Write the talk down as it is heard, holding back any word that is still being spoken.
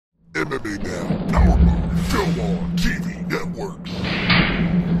MMA Now, powered by Go On TV Network.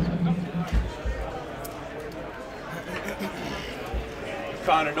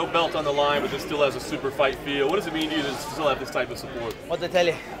 Conor, no belt on the line, but this still has a super fight feel. What does it mean to you to still have this type of support? What they tell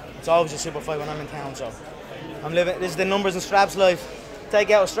you, it's always a super fight when I'm in town, so I'm living, this is the numbers and straps life. Take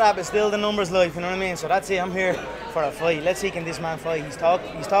out a strap, it's still the numbers life, you know what I mean? So that's it, I'm here for a fight. Let's see can this man fight. He's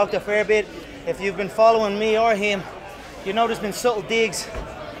talked a fair bit. If you've been following me or him, you know there's been subtle digs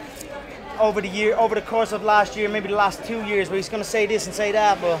over the course of last year, maybe the last 2 years, where he's going to say this and say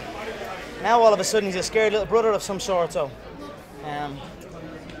that, but now all of a sudden he's a scared little brother of some sort, so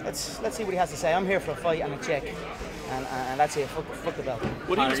let's see what he has to say. I'm here for a fight and a check, and that's it, fuck the belt.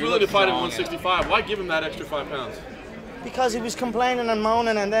 Well, he was willing to fight at 165. Why give him that extra 5 pounds? Because he was complaining and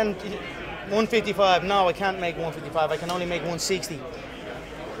moaning, and then 155, no, I can't make 155, I can only make 160.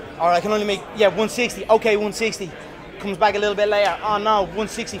 Or I can only make, 160, okay, 160. Comes back a little bit later, oh no,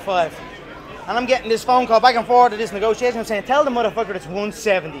 165. And I'm getting this phone call back and forth to this negotiation. I'm saying, tell the motherfucker it's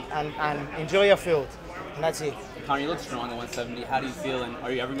 170 and enjoy your food. And that's it. Conor, you look strong at 170. How do you feel? And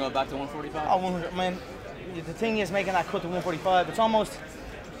are you ever going back to 145? Oh, 100, man. The thing is, making that cut to 145, it's almost,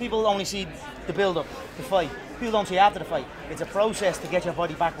 people only see the build-up, the fight. People don't see after the fight. It's a process to get your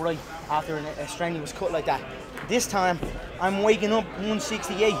body back right after a strenuous cut like that. This time, I'm waking up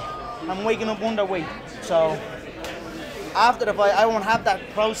 168. I'm waking up underweight. So, after the fight, I won't have that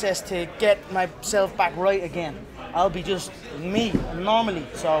process to get myself back right again. I'll be just me, normally.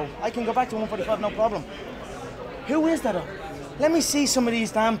 So, I can go back to 145, no problem. Who is that? Let me see some of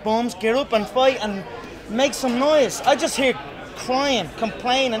these damn bums get up and fight and make some noise. I just hear crying,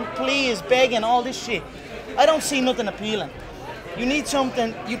 complaining, please, begging, all this shit. I don't see nothing appealing. You need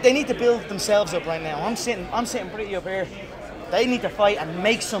something. They need to build themselves up right now. I'm sitting pretty up here. They need to fight and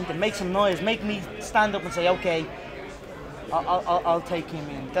make something, make some noise, make me stand up and say, okay, I'll take him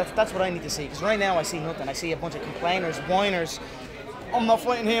in. That's what I need to see. Because right now I see nothing. I see a bunch of complainers, whiners. I'm not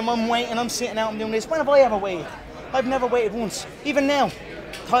fighting him. I'm waiting. I'm sitting out and doing this. When have I ever waited? I've never waited once. Even now,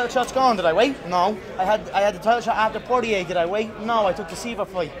 title shot's gone. Did I wait? No. I had the title shot after 48. Did I wait? No. I took the Seaver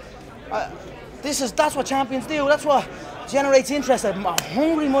fight. That's what champions do. That's what generates interest. A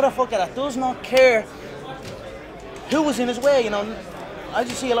hungry motherfucker that does not care who was in his way. You know, I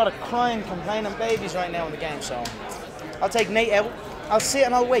just see a lot of crying, complaining babies right now in the game. So I'll take Nate out. I'll sit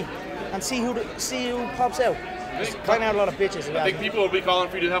and I'll wait and see who pops out. Right now, a lot of bitches. I think people will be calling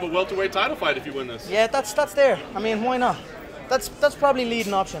for you to have a welterweight title fight if you win this. Yeah, that's there. I mean, why not? That's probably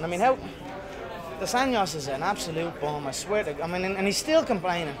leading option. I mean, the Sanyos is an absolute bum. I swear to. I mean, and he's still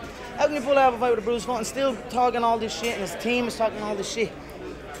complaining. How can you pull out a fight with a Bruce Fulton, still talking all this shit, and his team is talking all this shit?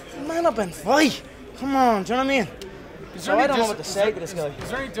 Man up and fight. Come on, do you know what I mean? So I don't know what to say to this guy. Is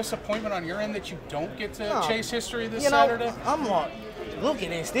there any disappointment on your end that you don't get to chase history this Saturday? Saturday? I'm not. Look at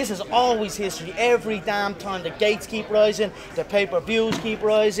this. This is always history. Every damn time the gates keep rising, the pay-per-views keep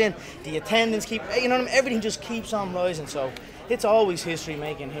rising, the attendance keep. You know what I mean? Everything just keeps on rising. So it's always history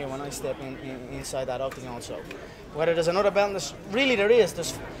making here when I step inside that octagon. So whether there's another belt in this, really there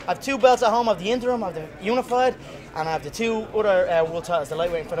is. I have 2 belts at home. I have the interim, I have the unified, and I have the 2 other world titles, the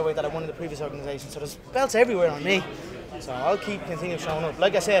lightweight and featherweight that I won in the previous organization. So there's belts everywhere on me. So I'll continue showing up.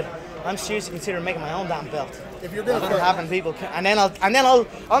 Like I said, I'm seriously considering making my own damn belt. If you're gonna having people, and then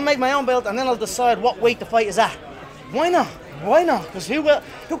I'll make my own belt, and then I'll decide what weight the fight is at. Why not? Why not? Because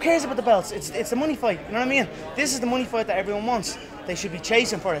who cares about the belts? It's the money fight. You know what I mean? This is the money fight that everyone wants. They should be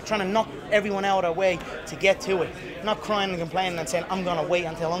chasing for it, trying to knock everyone out of their way to get to it. Not crying and complaining and saying I'm gonna wait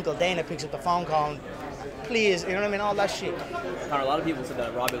until Uncle Dana picks up the phone call. And, please, you know what I mean? All that shit. Conor, a lot of people said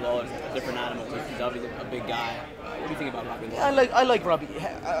that Robbie Lawler's a different animal. He's obviously a big guy. What do you think about Robbie Lawler? I like Robbie.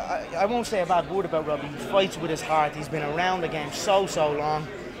 I won't say a bad word about Robbie. He fights with his heart. He's been around the game so long.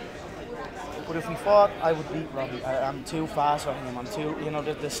 But if we fought, I would beat Robbie. I'm too fast for him. I'm too,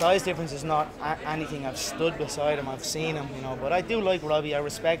 the size difference is not anything. I've stood beside him. I've seen him, But I do like Robbie. I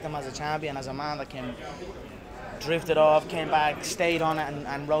respect him as a champion, as a man that can drifted off, came back, stayed on it,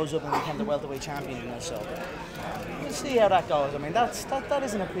 and rose up and became the welterweight champion. So we'll see how that goes. I mean, that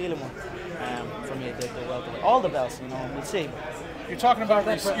is an appealing one for me. The welterweight, all the belts, we'll see. You're talking about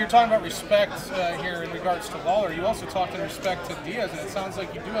respect here in regards to Lawler. You also talked in respect to Diaz, and it sounds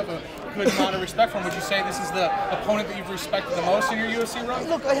like you do have a good amount of respect for him. Would you say this is the opponent that you've respected the most in your UFC run?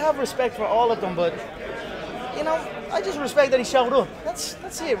 Look, I have respect for all of them, but I just respect that he showed up. That's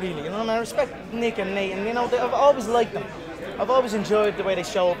it, really. I respect Nick and Nate, and I've always liked them. I've always enjoyed the way they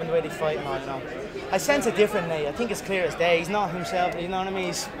show up and the way they fight and all. I sense a different Nate. I think it's clear as day. He's not himself. You know what I mean?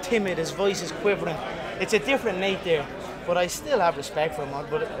 He's timid. His voice is quivering. It's a different Nate there. But I still have respect for him.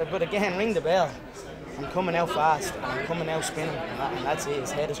 But again, ring the bell. I'm coming out fast, and I'm coming out spinning, and that's it.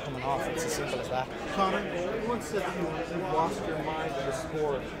 His head is coming off. It's as simple as that. Conor, you once said that you lost your mind in the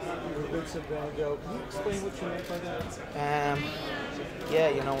sport. You were Vincent Van Gogh. Can you explain what you meant by that? Yeah,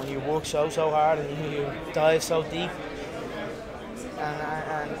 you know, when you work so hard and you dive so deep,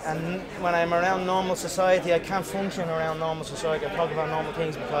 and when I'm around normal society, I can't function around normal society. I talk about normal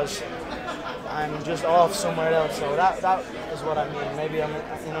things because I'm just off somewhere else. So that is what I mean. Maybe I'm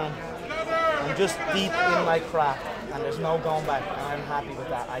just deep in my craft, and there's no going back, and I'm happy with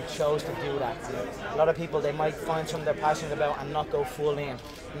that. I chose to do that. And a lot of people, they might find something they're passionate about and not go full in,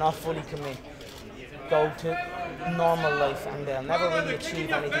 not fully commit. Go to normal life, and they'll never really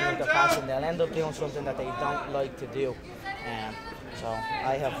achieve anything with their passion. They'll end up doing something that they don't like to do. So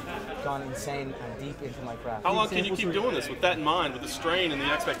I have gone insane and deep into my craft. How long can you keep doing this with that in mind, with the strain and the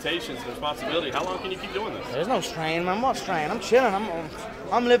expectations and the responsibility? How long can you keep doing this? There's no strain, man. What strain? I'm chilling.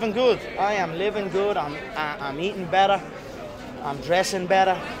 I'm living good. I am living good. I'm eating better. I'm dressing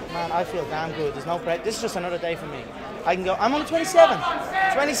better. Man, I feel damn good. There's no pressure. This is just another day for me. I can go. I'm only 27.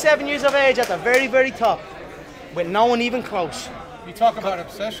 27 years of age at the very, very top, with no one even close. You talk about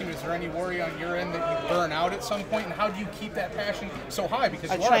obsession. Is there any worry on your end that you burn out at some point? And how do you keep that passion so high? Because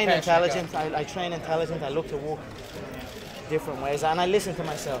I train intelligent. I train intelligent. I look to work different ways, and I listen to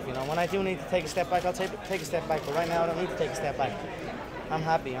myself. You know, when I do need to take a step back, I'll take a step back. But right now, I don't need to take a step back. I'm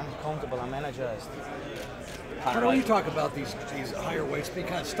happy. I'm comfortable. I'm energized. When you talk about these higher weights being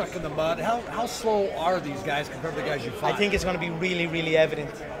kind of stuck in the mud, how slow are these guys compared to the guys you fight? I think it's going to be really, really evident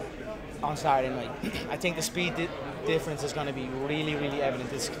on Saturday night. I think the speed difference is going to be really, really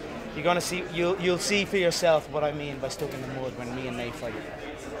evident. You're going to see, you'll see for yourself what I mean by stuck in the mud when me and Nate fight.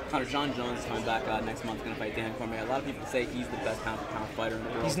 Conor, John Jones is coming back next month, going to fight Dan Cormier. A lot of people say he's the best pound-for-pound fighter in the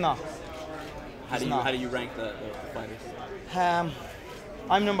world. He's not. How do you rank the fighters?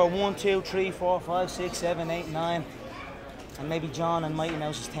 I'm number 1, 2, 3, 4, 5, 6, 7, 8, 9, and maybe John and Mighty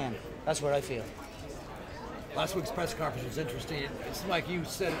Mouse is 10. That's where I feel. Last week's press conference was interesting. It seemed like you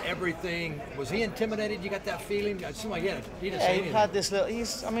said everything. Was he intimidated? You got that feeling? It seemed like he didn't say anything. He had this little.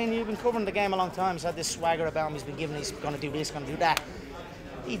 You've been covering the game a long time. He's had this swagger about him. He's been giving. He's going to do this, going to do that.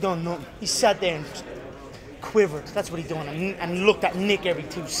 He done nothing. He sat there and quivered. That's what he done, and looked at Nick every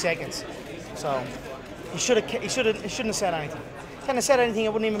 2 seconds. So he shouldn't have said anything. If he hadn't said anything, I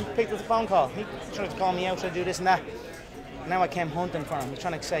wouldn't even pick up the phone call. He tried to call me out, tried to do this and that. Now I came hunting for him. He's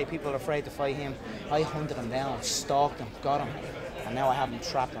trying to say people are afraid to fight him. I hunted him down, stalked him, got him, and now I have him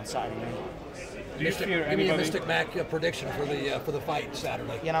trapped on Saturday night. Give me a Mystic Mac prediction for the fight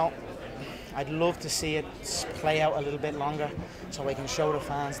Saturday. You know, I'd love to see it play out a little bit longer, so I can show the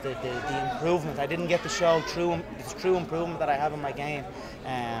fans the improvement. I didn't get to show the true improvement that I have in my game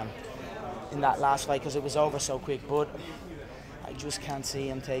in that last fight because it was over so quick. But I just can't see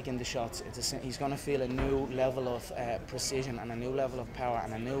him taking the shots. He's going to feel a new level of precision and a new level of power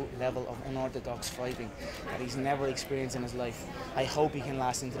and a new level of unorthodox fighting that he's never experienced in his life. I hope he can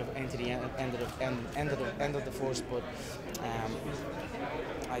last into the end of the first, but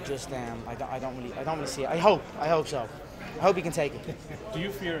I don't really see it. I hope so. I hope he can take it. Do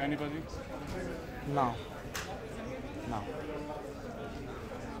you fear anybody? No.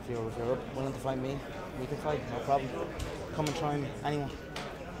 If you're willing to fight me, we can fight. No problem. Come and try me, anyone.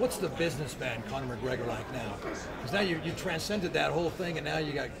 What's the businessman Conor McGregor like now? Because now you transcended that whole thing, and now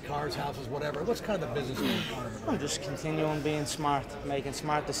you got cars, houses, whatever. What's kind of the businessman Conor McGregor? I'm just continuing being smart, making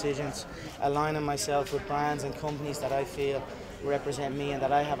smart decisions, aligning myself with brands and companies that I feel represent me and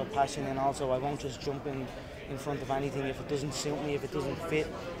that I have a passion in. Also, I won't just jump in front of anything if it doesn't suit me, if it doesn't fit,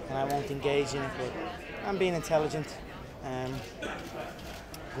 and I won't engage in it. But I'm being intelligent,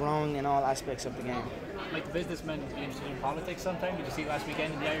 growing in all aspects of the game. Like the businessmen be interested in politics sometimes? Did you see last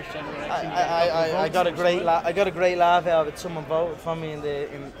weekend in the Irish general election? I got a great laugh out of it. Someone voted for me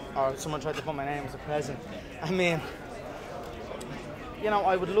or someone tried to put my name as a president. I mean, you know,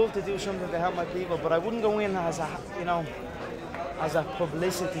 I would love to do something to help my people, but I wouldn't go in as a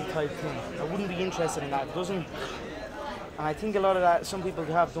publicity type thing. I wouldn't be interested in that. It doesn't. And I think a lot of that, some people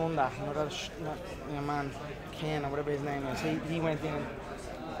have done that. You know, that man Ken or whatever his name is. He went in.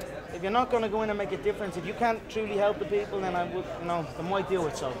 If you're not going to go in and make a difference, if you can't truly help the people, then I would, you know, they might do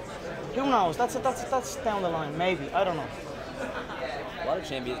it. So, who knows? That's down the line. Maybe, I don't know. A lot of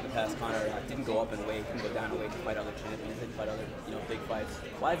champions in the past, Conor, didn't go up in weight, didn't go down in weight to fight other champions, didn't fight other, big fights.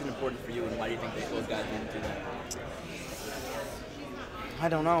 Why is it important for you, and why do you think those guys didn't do that? I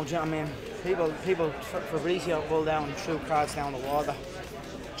don't know. I mean, people. Fabrizio pulled out and threw cards down the water.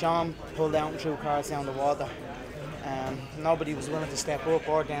 John pulled out and threw cards down the water. Nobody was willing to step up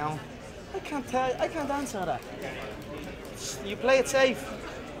or down. I can't answer that. You play it safe.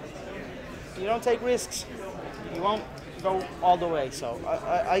 you don't take risks, you won't go all the way. So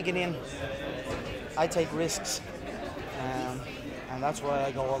I get in, I take risks, and that's why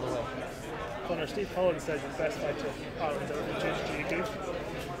I go all the way. Conor, Steve Cohen said the best fight to Ireland ever been changed. Do you agree?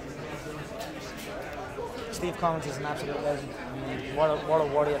 Steve Collins is an absolute legend. I mean, what a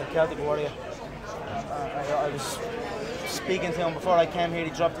warrior, a Celtic warrior. I was speaking to him before I came here.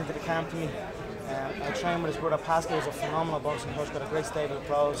 He dropped into the camp to me. I trained with his brother Pascal, who's a phenomenal boxing coach, got a great stable of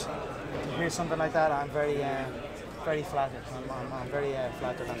pros. To hear something like that, I'm very flattered. I'm very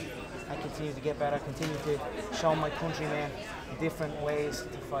flattered. And I continue to get better. Continue to show my countrymen different ways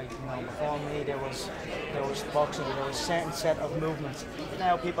to fight. You know, before me there was boxing. There was a certain set of movements.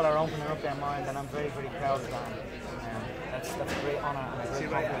 Now people are opening up their mind, and I'm very proud of that. That's a great honour and a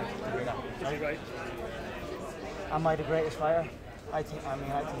great compliment to do that. Is he right? Am I the greatest fighter? I think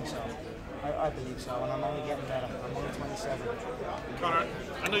so. I believe so, and I'm only getting better. I'm only 27. Conor,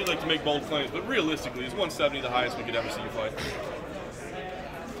 I know you like to make bold claims, but realistically, is 170 the highest we could ever see you fight?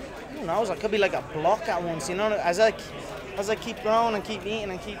 Who knows? I could be like a block at once. You know, as I keep growing and keep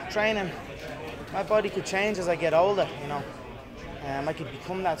eating and keep training, my body could change as I get older. You know, I could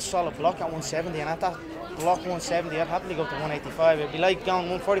become that solid block at 170, and at that block 170, I'd happily go to 185. It'd be like going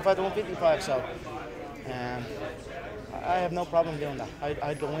 145 to 155. So. I have no problem doing that.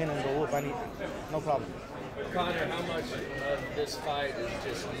 I'd go in and go up. No problem. Conor, how much of this fight is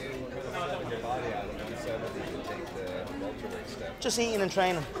just you pulling your body out of 170 to take the welterweight step? Just eating and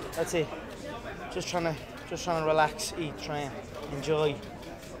training. That's it. Just trying to relax, eat, train, enjoy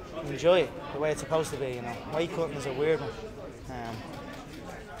it the way it's supposed to be. You know, weight cutting is a weird one.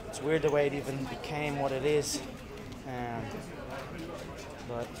 It's weird the way it even became what it is.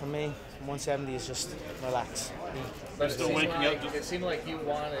 But for me, 170 is just relax. But it seemed like you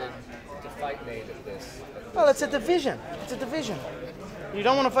wanted to fight Nate at this. Well, it's a division. It's a division. You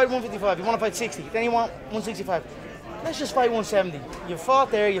don't want to fight 155. You want to fight 60. Then you want 165. Let's just fight 170. You fought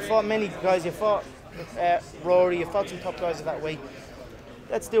there. You fought many guys. You fought Rory. You fought some top guys of that weight.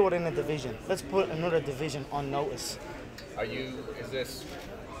 Let's do it in a division. Let's put another division on notice. Is this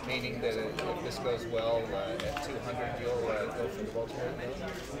meaning that if this goes well at 200, you'll go for the welterweight?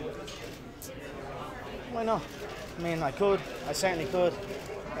 Why not? I mean, I could. I certainly could.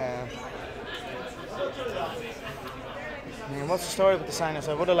 I mean, what's the story with the signers?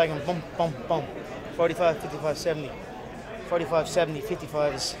 I would have liked them bump. 45, 55, 70. 45, 70,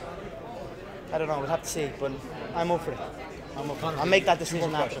 55 is, I don't know, we'll have to see, but I'm up for it. I'll make that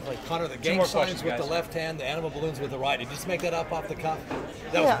decision after the fight. Conor, the gang signs with the left hand, the animal balloons with the right. Did you just make that up off the cuff?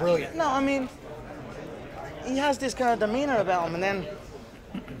 That was brilliant. No, I mean, he has this kind of demeanor about him, and then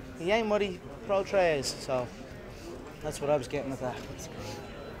he ain't what he portrays, so that's what I was getting at that.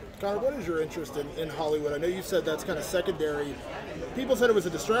 Conor, what is your interest in Hollywood? I know you said that's kind of secondary. People said it was a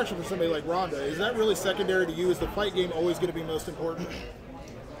distraction for somebody like Ronda. Is that really secondary to you? Is the fight game always going to be most important?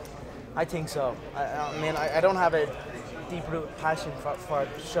 I think so. I mean, I don't have a deep-rooted passion for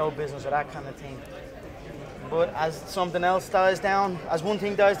show business or that kind of thing. But as something else dies down, as one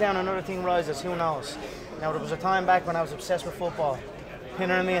thing dies down, another thing rises. Who knows? Now, there was a time back when I was obsessed with football. You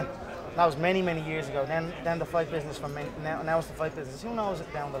know what I mean? That was many years ago. Then the fight business for me. Now it's the fight business. Who knows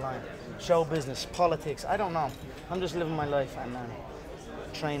it down the line? Show business, politics. I don't know. I'm just living my life and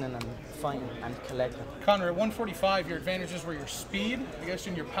training and fighting and collecting. Conor, at 145, your advantages were your speed, I guess,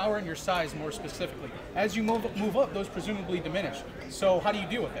 and your power and your size more specifically. As you move up, those presumably diminish. So how do you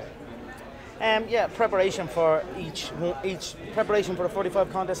deal with that? Yeah, preparation for each preparation for a 45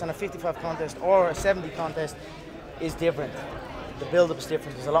 contest and a 55 contest or a 70 contest is different. The build-up is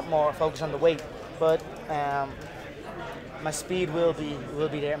different. There's a lot more focus on the weight, but my speed will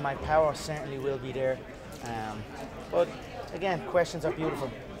be there. My power certainly will be there. But again, questions are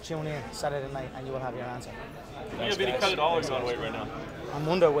beautiful. Tune in Saturday night, and you will have your answer. Do you have any cut at all, or you on weight right now? I'm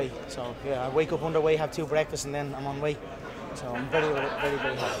underweight, so yeah, I wake up underweight, have 2 breakfasts, and then I'm on weight. So I'm very happy.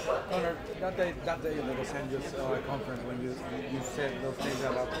 Conor, that day at the Los Angeles conference when you said those things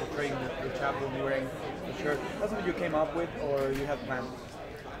about portraying the chaplain wearing the shirt, that's what you came up with, or you had planned?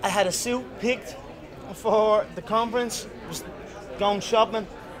 I had a suit picked for the conference, was going shopping,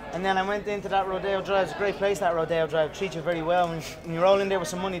 and then I went into that Rodeo Drive. It's a great place, that Rodeo Drive. Treat you very well. When you roll in there with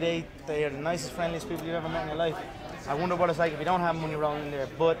some money, they are the nicest, friendliest people you've ever met in your life. I wonder what it's like if you don't have money rolling in there.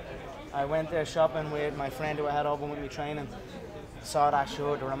 But I went there shopping with my friend who I had over with me training. Saw that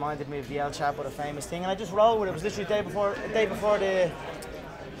shirt. It reminded me of the El Chapo, the famous thing, and I just rolled with it. It was literally the day before the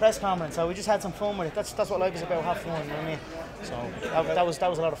press conference. So we just had some fun with it. That's what life is about. Have fun. You know what I mean? So that was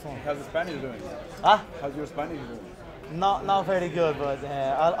a lot of fun. How's the Spanish doing? Huh? How's your Spanish doing? Not very good, but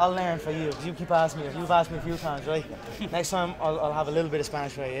I'll learn for you, because you keep asking me. You've asked me a few times, right? Next time I'll have a little bit of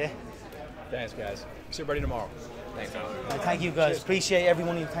Spanish for you, yeah? Thanks, guys. See everybody tomorrow. Thanks, Conor. Thank you, guys. Appreciate every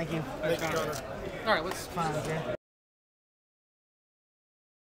one of you. Thank you. Thanks, Conor. All right, let's. Fine, yeah.